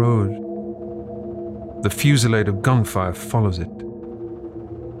side of the road. The fusillade of gunfire follows it.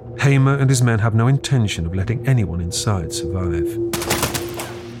 Hamer and his men have no intention of letting anyone inside survive.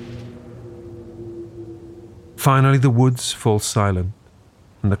 Finally, the woods fall silent,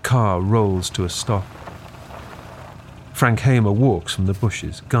 and the car rolls to a stop. Frank Hamer walks from the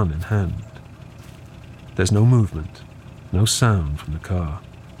bushes, gun in hand. There's no movement, no sound from the car.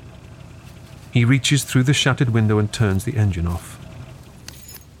 He reaches through the shattered window and turns the engine off.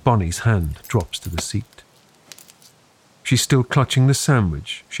 Bonnie's hand drops to the seat. She's still clutching the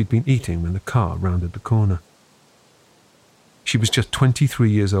sandwich she'd been eating when the car rounded the corner. She was just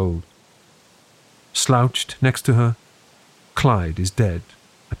 23 years old. Slouched next to her, Clyde is dead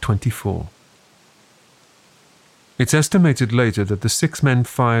at 24. It's estimated later that the 6 men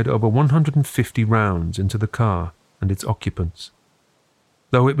fired over 150 rounds into the car and its occupants,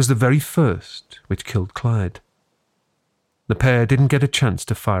 though it was the very first which killed Clyde. The pair didn't get a chance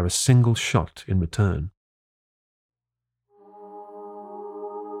to fire a single shot in return.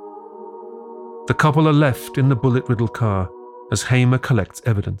 The couple are left in the bullet-riddled car as Hamer collects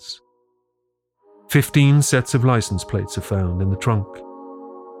evidence. 15 sets of license plates are found in the trunk.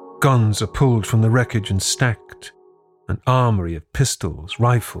 Guns are pulled from the wreckage and stacked. An armory of pistols,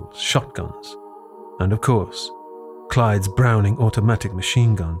 rifles, shotguns, and of course, Clyde's Browning automatic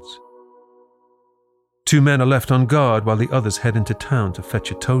machine guns. 2 men are left on guard while the others head into town to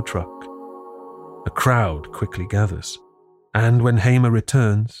fetch a tow truck. A crowd quickly gathers, and when Hamer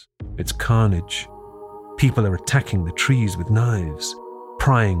returns, it's carnage. People are attacking the trees with knives,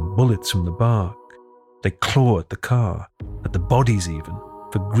 prying bullets from the bark. They claw at the car, at the bodies even,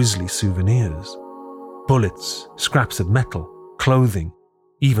 for grisly souvenirs. Bullets, scraps of metal, clothing,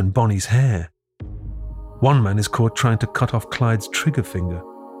 even Bonnie's hair. One man is caught trying to cut off Clyde's trigger finger.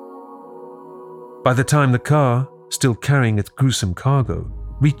 By the time the car, still carrying its gruesome cargo,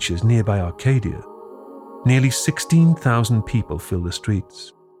 reaches nearby Arcadia, nearly 16,000 people fill the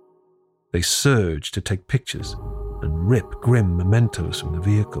streets. They surge to take pictures and rip grim mementos from the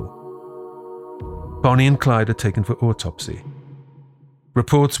vehicle. Bonnie and Clyde are taken for autopsy.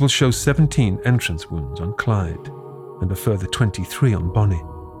 Reports will show 17 entrance wounds on Clyde and a further 23 on Bonnie.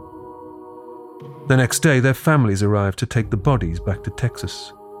 The next day, their families arrive to take the bodies back to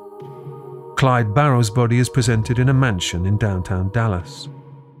Texas. Clyde Barrow's body is presented in a mansion in downtown Dallas,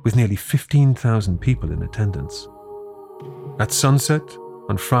 with nearly 15,000 people in attendance. At sunset,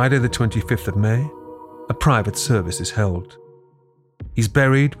 on Friday the 25th of May, a private service is held. He's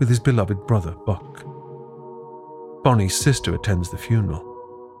buried with his beloved brother, Buck. Bonnie's sister attends the funeral,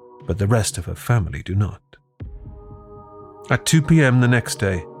 but the rest of her family do not. At 2 p.m. the next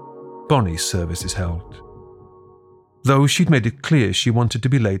day, Bonnie's service is held. Though she'd made it clear she wanted to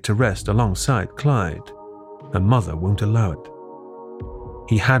be laid to rest alongside Clyde, her mother won't allow it.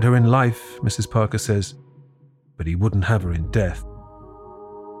 He had her in life, Mrs. Parker says, but he wouldn't have her in death.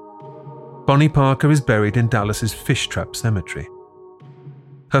 Bonnie Parker is buried in Dallas's Fish Trap Cemetery.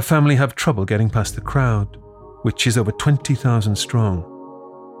 Her family have trouble getting past the crowd, which is over 20,000 strong.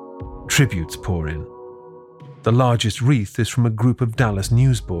 Tributes pour in. The largest wreath is from a group of Dallas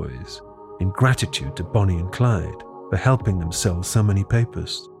newsboys in gratitude to Bonnie and Clyde for helping them sell so many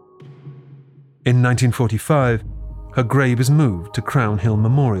papers. In 1945, her grave is moved to Crown Hill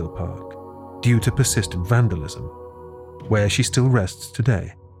Memorial Park due to persistent vandalism, where she still rests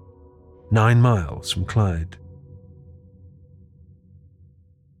today, 9 miles from Clyde.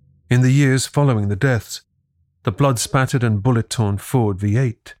 In the years following the deaths, the blood-spattered and bullet-torn Ford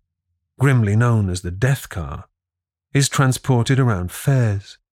V8, grimly known as the Death Car, is transported around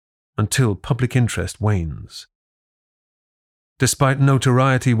fairs until public interest wanes. Despite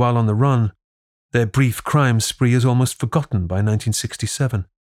notoriety while on the run, their brief crime spree is almost forgotten by 1967,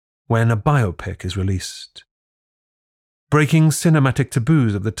 when a biopic is released. Breaking cinematic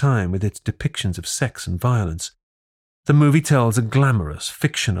taboos of the time with its depictions of sex and violence, the movie tells a glamorous,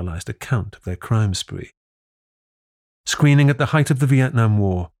 fictionalized account of their crime spree. Screening at the height of the Vietnam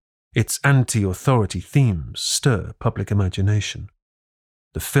War, its anti-authority themes stir public imagination.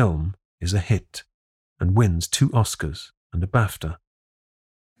 The film is a hit and wins 2 Oscars and a BAFTA.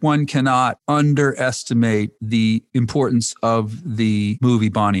 One cannot underestimate the importance of the movie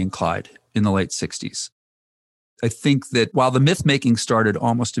Bonnie and Clyde in the late 60s. I think that while the myth-making started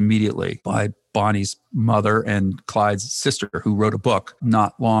almost immediately by Bonnie's mother and Clyde's sister, who wrote a book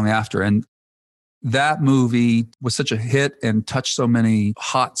not long after, and that movie was such a hit and touched so many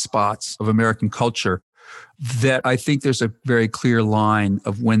hot spots of American culture that I think there's a very clear line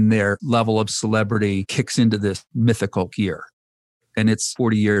of when their level of celebrity kicks into this mythical gear. And it's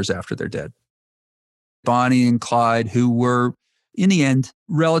 40 years after they're dead. Bonnie and Clyde, who were, in the end,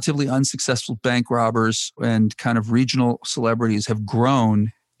 relatively unsuccessful bank robbers and kind of regional celebrities, have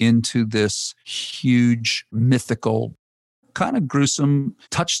grown into this huge, mythical, kind of gruesome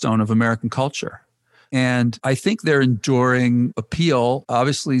touchstone of American culture. And I think their enduring appeal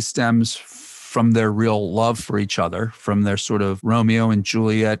obviously stems from their real love for each other, from their sort of Romeo and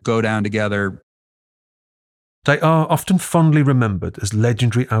Juliet go down together. They are often fondly remembered as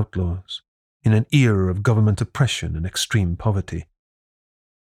legendary outlaws in an era of government oppression and extreme poverty.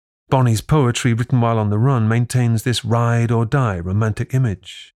 Bonnie's poetry, written while on the run, maintains this ride-or-die romantic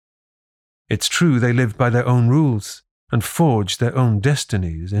image. It's true they lived by their own rules and forged their own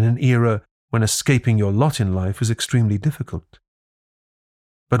destinies in an era when escaping your lot in life was extremely difficult.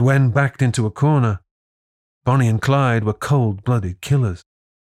 But when backed into a corner, Bonnie and Clyde were cold-blooded killers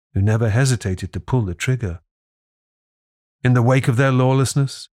who never hesitated to pull the trigger. In the wake of their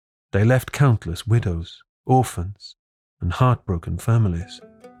lawlessness, they left countless widows, orphans, and heartbroken families.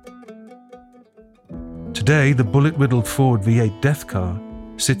 Today, the bullet-riddled Ford V8 Death Car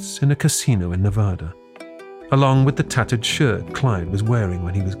sits in a casino in Nevada, along with the tattered shirt Clyde was wearing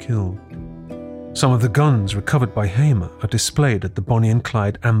when he was killed. Some of the guns recovered by Hamer are displayed at the Bonnie and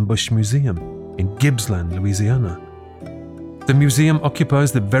Clyde Ambush Museum in Gibbsland, Louisiana. The museum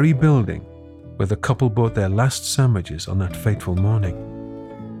occupies the very building where the couple bought their last sandwiches on that fateful morning.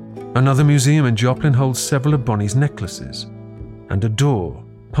 Another museum in Joplin holds several of Bonnie's necklaces and a door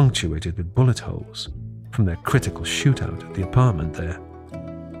punctuated with bullet holes from their critical shootout at the apartment there.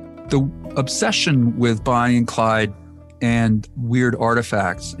 The obsession with Bonnie and Clyde and weird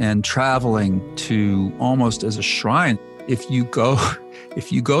artifacts and traveling to almost as a shrine. If you go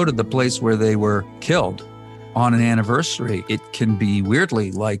to the place where they were killed on an anniversary, it can be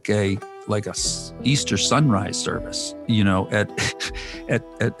weirdly like a Easter sunrise service,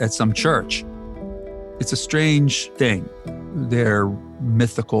 at some church. It's a strange thing, their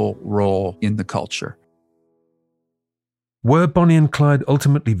mythical role in the culture. Were Bonnie and Clyde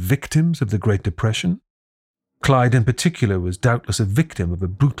ultimately victims of the Great Depression? Clyde in particular was doubtless a victim of a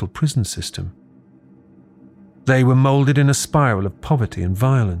brutal prison system. They were moulded in a spiral of poverty and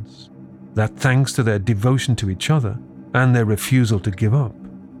violence that, thanks to their devotion to each other and their refusal to give up,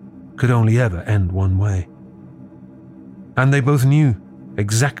 could only ever end one way. And they both knew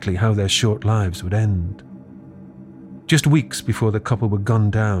exactly how their short lives would end. Just weeks before the couple were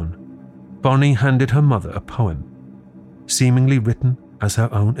gunned down, Bonnie handed her mother a poem, seemingly written as her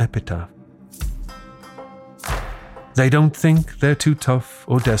own epitaph. They don't think they're too tough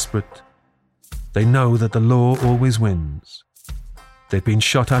or desperate. They know that the law always wins. They've been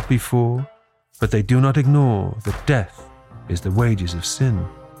shot at before, but they do not ignore that death is the wages of sin.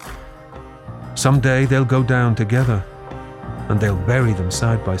 Someday they'll go down together, and they'll bury them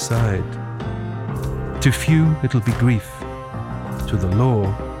side by side. To few it'll be grief, to the law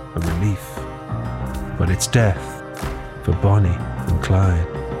a relief. But it's death for Bonnie and Clyde.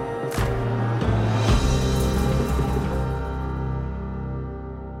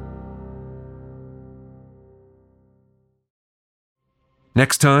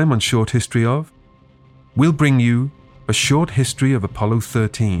 Next time on Short History Of, we'll bring you a short history of Apollo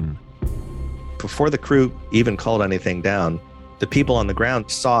 13. Before the crew even called anything down, the people on the ground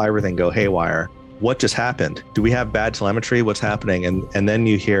saw everything go haywire. What just happened? Do we have bad telemetry? What's happening? And then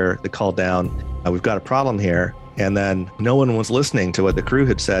you hear the call down, we've got a problem here. And then no one was listening to what the crew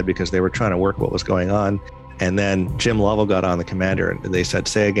had said because they were trying to work what was going on. And then Jim Lovell got on the commander and they said,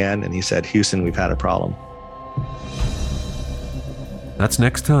 say again. And he said, Houston, we've had a problem. That's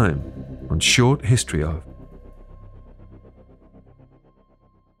next time on Short History Of.